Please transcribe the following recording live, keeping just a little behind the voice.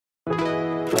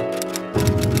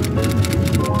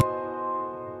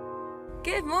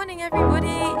Good morning everybody,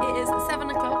 it is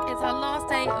 7 o'clock, it's our last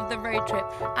day of the road trip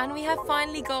and we have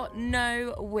finally got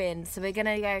no wind. So we're going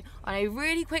to go on a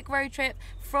really quick road trip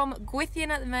from Gwithian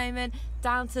at the moment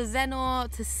down to Zennor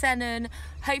to Sennen,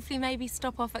 hopefully maybe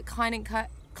stop off at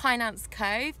Kynance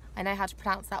Cove, I know how to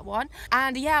pronounce that one.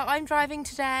 And yeah, I'm driving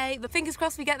today, but fingers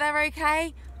crossed we get there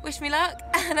okay. Wish me luck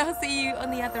and I'll see you on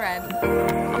the other end.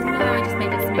 Oh no, I just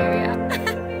made it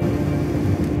smearier.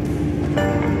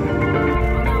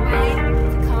 On our way to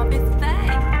Carbis Bay.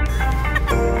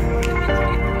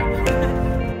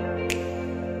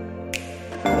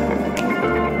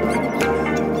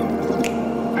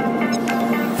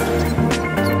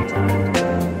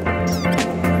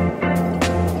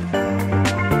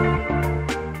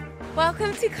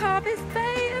 Welcome to Carbis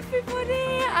Bay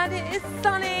everybody, and it is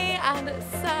sunny and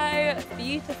so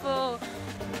beautiful.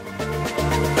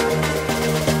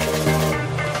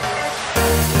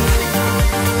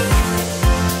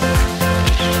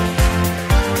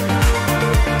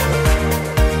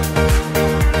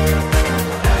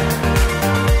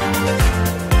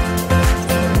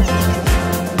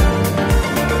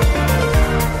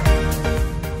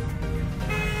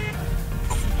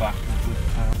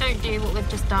 Don't do what we've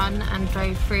just done and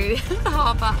drove through the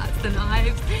harbour at the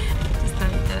Ives. Just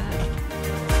don't do it.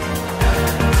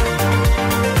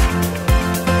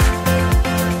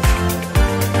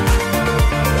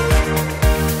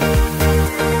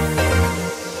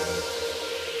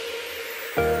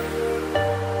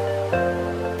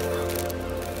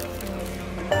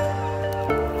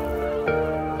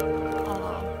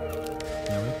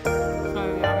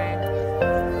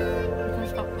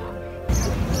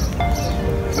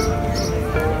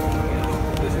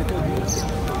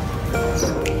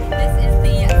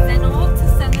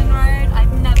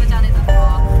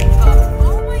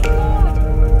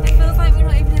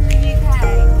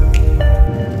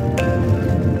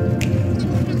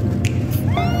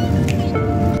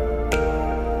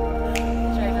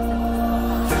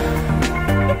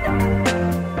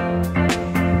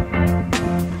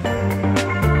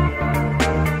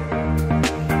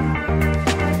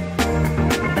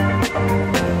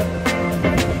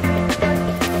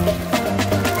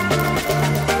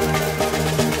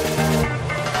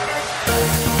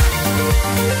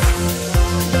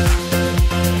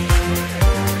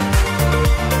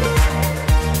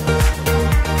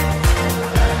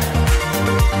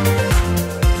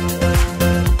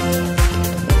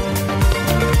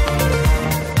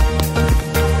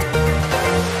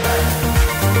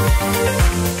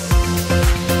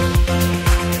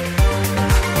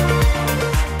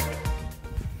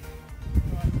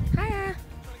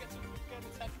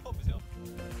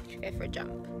 Go for a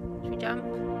jump. Should we jump?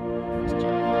 Let's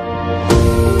jump.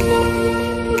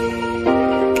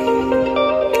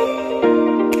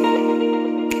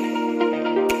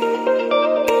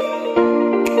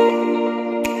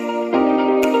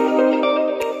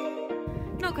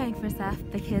 Not going for a surf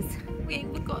because we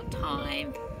ain't got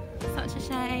time. Such a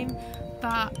shame.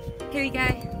 But here we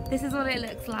go. This is what it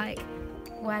looks like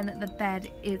when the bed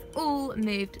is all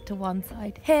moved to one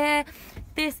side here.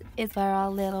 This is where our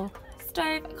little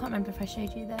stove, I can't remember if I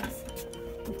showed you this.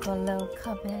 We've got a little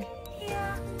cupboard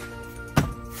here.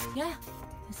 Yeah,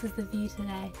 this is the view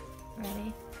today.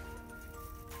 Ready?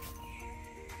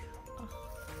 Oh.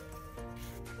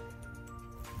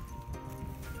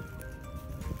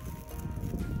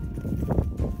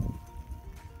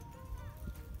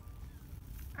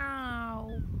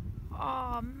 Ow.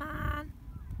 Oh man.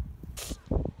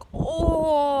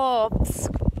 Oh.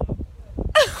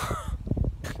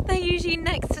 They're usually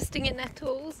next to stinging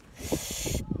nettles.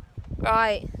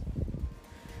 Right.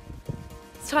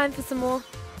 It's time for some more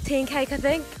tea and cake, I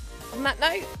think. On that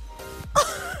note.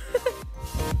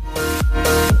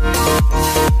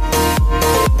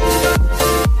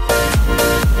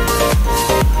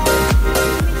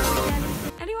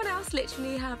 Anyone else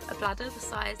literally have a bladder the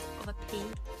size of a pea?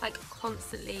 Like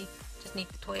constantly just need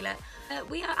the toilet.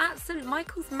 We are at St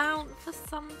Michael's Mount for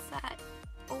sunset.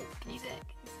 Oh, can you see it?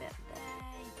 Can you see it? There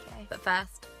you go. But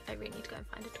first, I really need to go and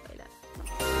find a toilet.